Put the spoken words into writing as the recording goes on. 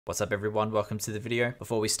What's up everyone, welcome to the video.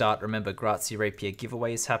 Before we start, remember GHRAZI Rapier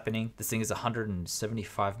giveaway is happening. This thing is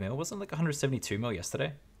 175 mil, wasn't it like 172 mil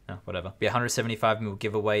yesterday? No, whatever. Be 175 mil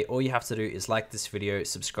giveaway. All you have to do is like this video,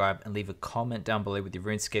 subscribe, and leave a comment down below with your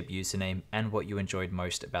RuneScape username and what you enjoyed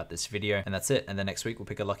most about this video. And that's it. And then next week we'll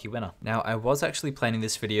pick a lucky winner. Now, I was actually planning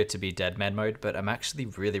this video to be dead man mode, but I'm actually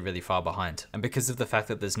really far behind. And because of the fact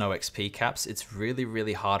that there's no XP caps, it's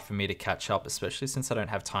really hard for me to catch up, especially since I don't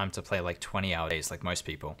have time to play like 20-hour days like most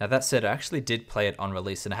people. Now that said, I actually did play it on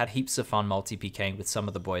release and I had heaps of fun multi-PKing with some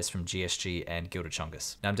of the boys from GSG and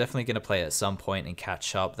GHRAZI. Now I'm definitely going to play it at some point and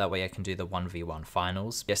catch up. That way I can do the 1v1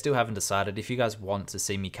 finals. Yeah, still haven't decided. If you guys want to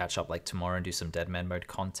see me catch up like tomorrow and do some deadman mode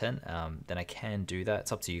content, then I can do that.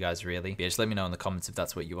 It's up to you guys really. Yeah, just let me know in the comments if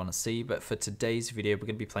that's what you want to see. But for today's video, we're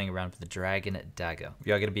going to be playing around with the Dragon Dagger.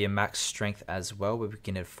 We are going to be a max strength as well. We're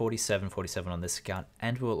beginning at 47 on this account.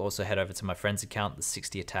 And we'll also head over to my friend's account, the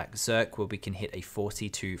 60 Attack Zerk, where we can hit a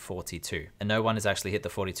 42-42. And no one has actually hit the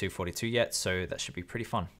 42-42 yet, so that should be pretty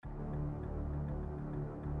fun.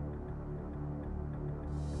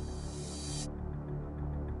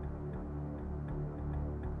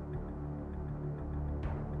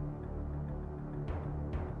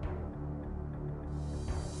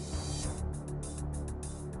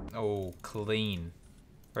 Oh, clean.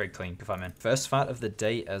 Very clean. Good fight, man. First fight of the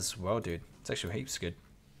day as well, dude. It's actually heaps good.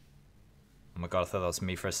 Oh my god, I thought that was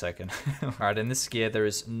me for a second. Alright, in this gear, there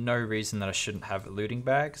is no reason that I shouldn't have looting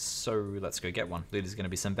bags, so let's go get one. Loot is going to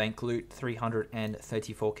be some bank loot,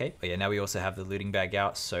 334k. But yeah, now we also have the looting bag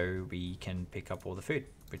out, so we can pick up all the food,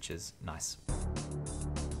 which is nice.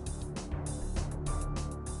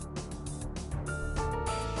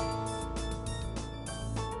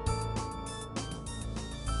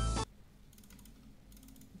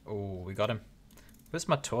 Oh, we got him. Where's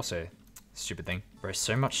my torso? Stupid thing. Bro,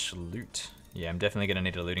 so much loot. Yeah, I'm definitely gonna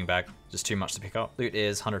need a looting bag. Just too much to pick up. Loot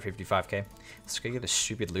is 155k. Let's go get a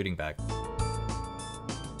stupid looting bag.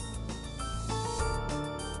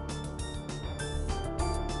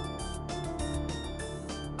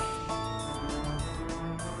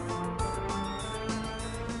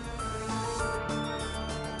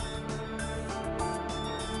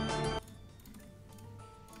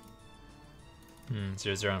 Hmm,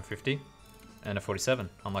 0 and 50. And a 47.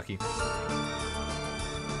 Unlucky.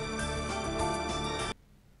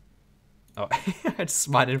 Oh, I just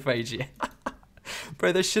smited for AGS.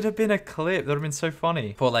 Bro, there should have been a clip. That would have been so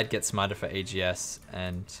funny. Poor lad gets smited for AGS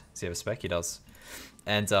and does he have a spec? He does.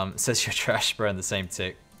 And says you're trash, bro, in the same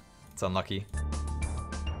tick. It's unlucky.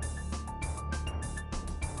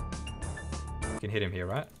 You can hit him here,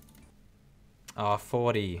 right? Oh,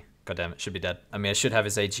 40. God damn it, should be dead. I mean, I should have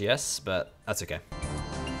his AGS, but that's okay.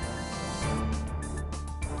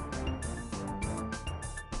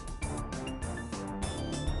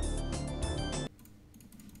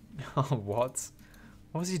 Oh, what?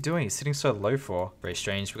 What was he doing? He's sitting so low for. Very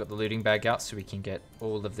strange. We got the looting bag out so we can get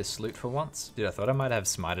all of this loot for once. Dude, I thought I might have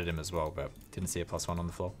smited him as well, but didn't see a +1 on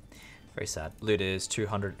the floor. Very sad. Loot is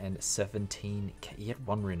 217k. He had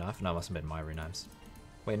one rune knife? No, it must have been my rune knives.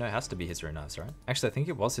 Wait, no, it has to be his rune knives, right? Actually, I think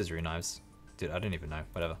it was his rune knives. Dude, I don't even know.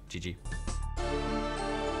 Whatever. GG.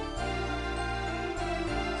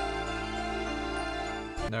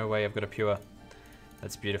 No way, I've got a pure.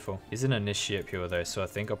 That's beautiful. He's an initiate pure though, so I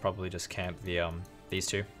think I'll probably just camp the these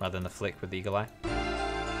two rather than the flick with the eagle eye.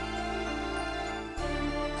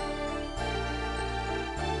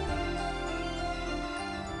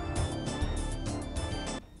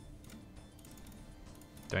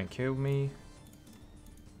 Don't kill me.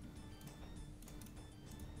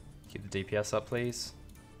 Keep the DPS up, please.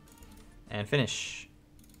 And finish.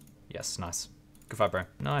 Yes, nice. Good fight, bro.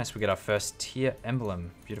 Nice, we get our first tier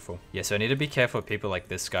emblem. Beautiful. Yeah, so I need to be careful of people like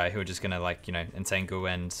this guy who are just gonna like, you know, entangle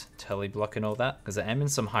and telly block and all that. Because I am in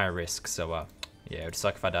some higher risk, so yeah, it would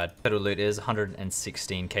suck if I died. Total loot is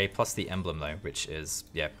 116k plus the emblem though, which is,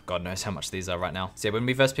 yeah, God knows how much these are right now. So yeah, when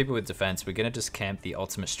we verse people with defense, we're gonna just camp the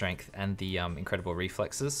ultimate strength and the incredible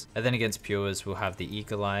reflexes. And then against pures, we'll have the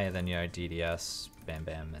eagle eye, and then, you know, DDS, bam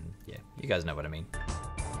bam, and yeah, you guys know what I mean.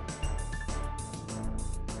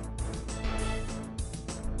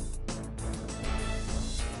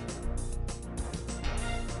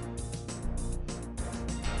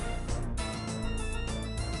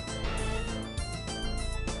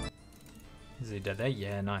 Is he dead there?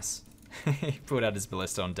 Yeah, nice. He pulled out his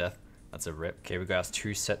ballista on death. That's a rip. Okay, we got us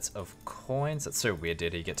 2 sets of coins. That's so weird,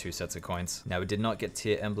 did he get 2 sets of coins? Now, we did not get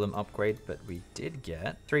tier emblem upgrade, but we did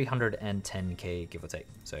get 310k, give or take.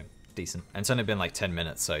 So, decent. And it's only been like 10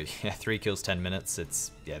 minutes, so yeah, 3 kills, 10 minutes.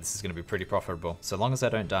 Yeah, this is gonna be pretty profitable. So long as I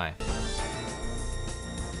don't die.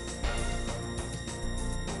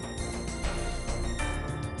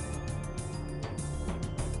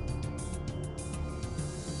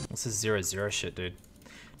 What's this 0-0 shit, dude?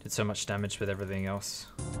 Did so much damage with everything else.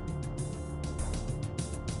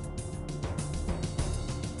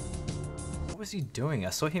 What was he doing?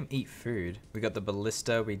 I saw him eat food. We got the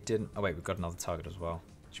ballista. We didn't. Oh wait, we got another target as well.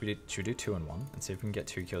 Should we do 2 in 1 and see if we can get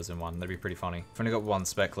 2 kills in 1? That'd be pretty funny. We've only got 1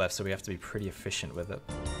 spec left, so we have to be pretty efficient with it.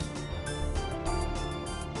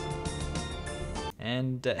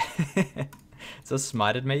 And so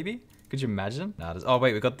smited maybe? Could you imagine? Nah, oh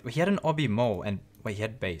wait, he had an obby mole and wait, he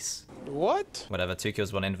had base. What? Whatever, 2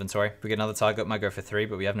 kills, 1 inventory. If we get another target, might go for 3,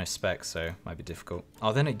 but we have no specs, so might be difficult.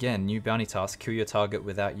 Oh, then again, new bounty task, kill your target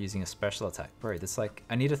without using a special attack. Bro, that's like,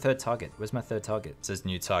 I need a 3rd target. Where's my 3rd target? It says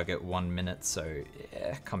new target, 1 minute, so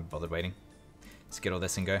yeah, can't be bothered waiting. Let's get all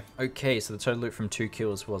this and go. Okay, so the total loot from 2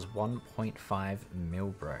 kills was 1.5 mil,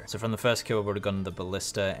 bro. So from the first kill, we would have gotten the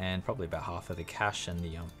ballista and probably about half of the cash and the,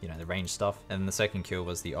 you know, the range stuff. And the second kill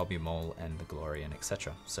was the obby mole and the glory and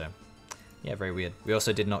etc. So yeah, very weird. We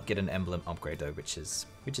also did not get an emblem upgrade though, which is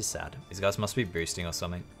sad. These guys must be boosting or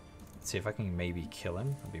something. Let's see if I can maybe kill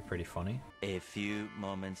him. That'd be pretty funny. A few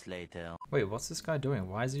moments later. Wait, what's this guy doing?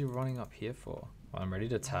 Why is he running up here for? Well, I'm ready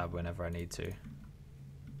to tab whenever I need to.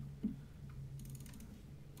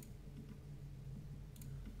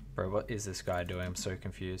 Bro, what is this guy doing? I'm so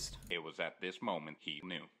confused. It was at this moment he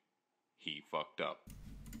knew. He fucked up.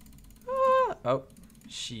 Ah! Oh,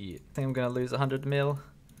 shit. I think I'm gonna lose 100 mil.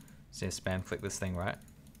 So spam click this thing, right?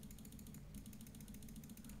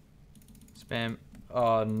 Spam.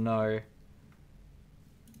 Oh no.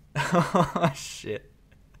 Oh shit.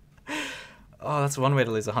 Oh, that's one way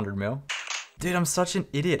to lose 100 mil. Dude, I'm such an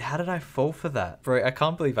idiot. How did I fall for that? Bro, I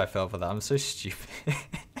can't believe I fell for that. I'm so stupid.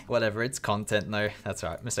 Whatever, it's content though. That's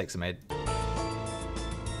alright, mistakes are made.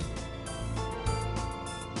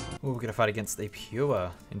 Oh, we're gonna fight against a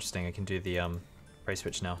pure. Interesting, I can do the prey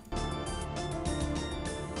switch now.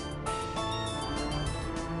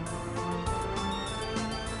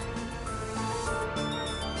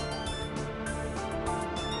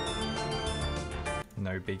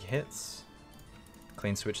 No big hits.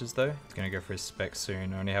 Clean switches though. He's gonna go for his spec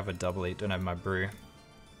soon. I only have a double eat, don't have my brew.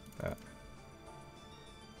 But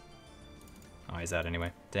oh, he's out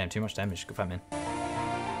anyway. Damn, too much damage. Good fight, man.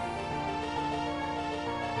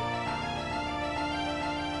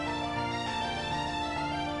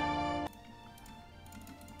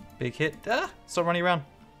 Big hit. Ah! Stop running around.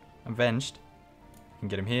 I'm avenged. Can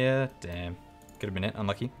get him here. Damn. Could have been it.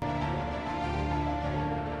 Unlucky.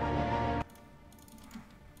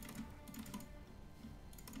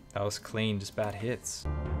 That was clean, just bad hits.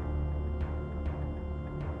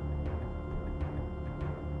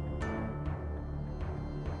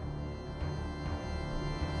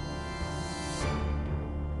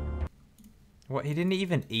 What? He didn't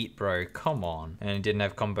even eat, bro. Come on. And he didn't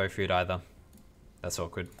have combo food either. That's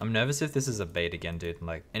awkward. I'm nervous if this is a bait again, dude.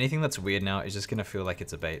 Like, anything that's weird now is just gonna feel like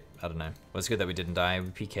it's a bait. I don't know. Well, it's good that we didn't die. We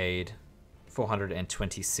PK'd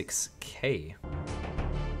 426k.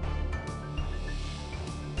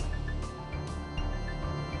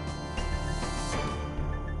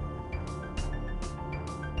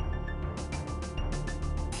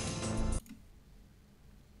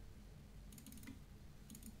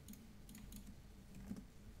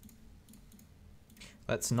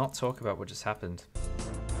 Let's not talk about what just happened.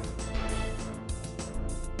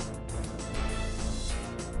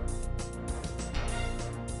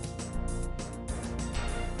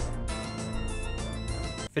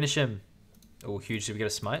 Finish him. Oh, huge. Did we get a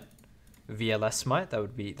smite? VLS smite?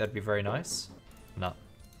 That'd be very nice. No,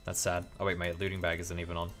 that's sad. Oh wait, my looting bag isn't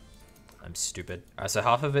even on. I'm stupid. Alright, so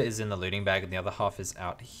half of it is in the looting bag and the other half is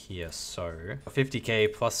out here. So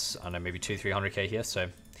 50k plus, I don't know, maybe 200-300k here. So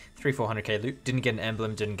 300-400k loot. Didn't get an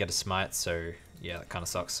emblem, didn't get a smite. So yeah, that kind of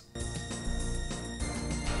sucks.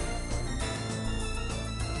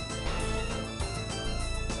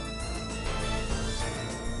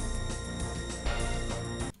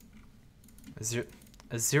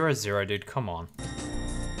 A 0-0, dude, come on.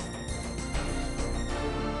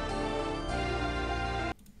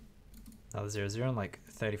 Another 0-0 and like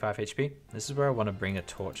 35 HP. This is where I want to bring a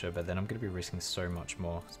torture, but then I'm going to be risking so much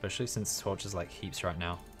more, especially since torture's like heaps right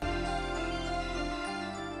now.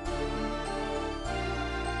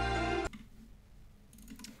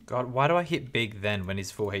 God, why do I hit big then when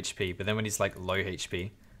he's full HP, but then when he's like low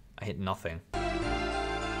HP, I hit nothing?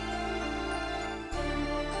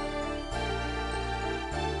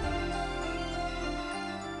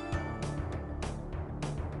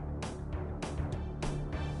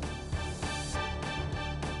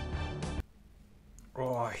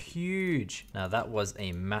 Oh, huge. Now that was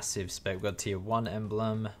a massive spec. We've got tier 1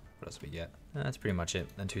 emblem. What else we get? That's pretty much it.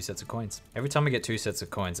 And 2 sets of coins. Every time we get 2 sets of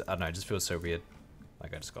coins, I don't know, it just feels so weird.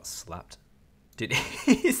 Like I just got slapped. Dude,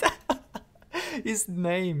 is that his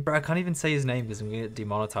name? Bro, I can't even say his name because I'm gonna get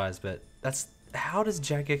demonetized, but that's, how does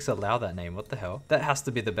Jagex allow that name? What the hell? That has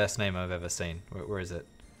to be the best name I've ever seen. Where is it?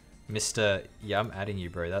 Mr. Yeah, I'm adding you,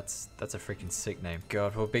 bro. That's a freaking sick name.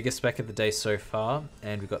 God, well, biggest spec of the day so far,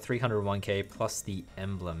 and we've got 301k plus the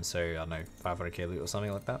emblem, so I don't know, 500k loot or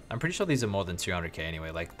something like that. I'm pretty sure these are more than 200k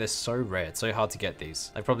anyway. Like, they're so rare. It's so hard to get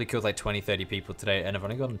these. I probably killed like 20, 30 people today, and I've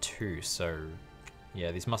only gotten 2, so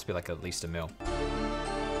yeah, these must be like at least a mil. No,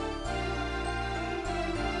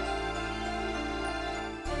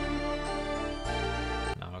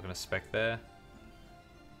 I'm not gonna spec there.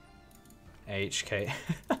 AHK.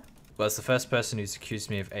 Well, it's the first person who's accused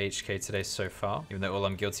me of AHK today so far, even though all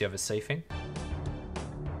I'm guilty of is safing.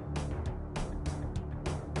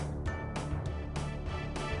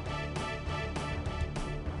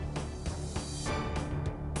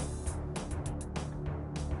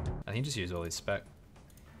 I think just use all these spec.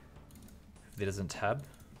 If it doesn't tab.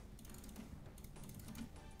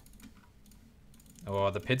 Oh,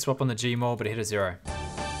 the pid swap on the Gmaul, but it hit a 0.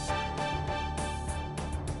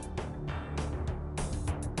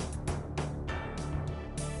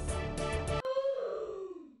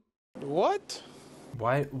 What?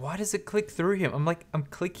 Why does it click through him? I'm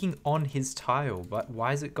clicking on his tile, but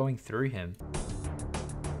why is it going through him?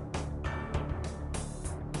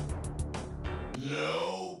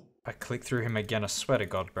 No. I click through him again, I swear to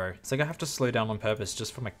God, bro. It's like I have to slow down on purpose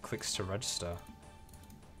just for my clicks to register.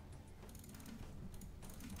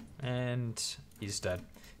 And he's dead.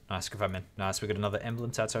 Nice, good fight, man. Nice, we got another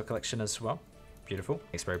emblem tattoo collection as well. Beautiful.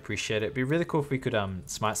 Thanks, bro. Appreciate it. It'd be really cool if we could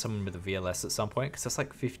smite someone with a VLS at some point, because that's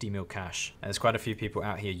like 50 mil cash. And there's quite a few people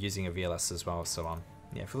out here using a VLS as well, so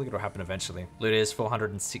yeah, I feel like it'll happen eventually. Loot is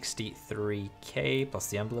 463k plus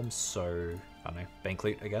the emblems, so I don't know, bank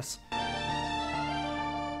loot, I guess.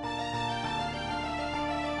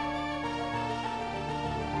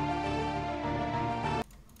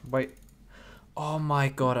 Wait. Oh my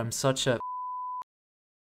God, I'm such a...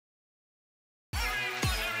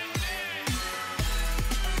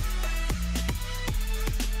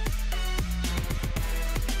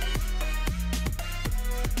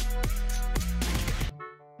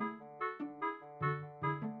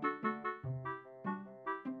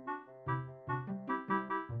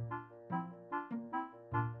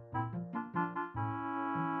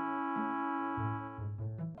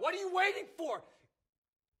 What are you waiting for?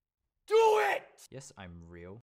 Do it! Yes, I'm real.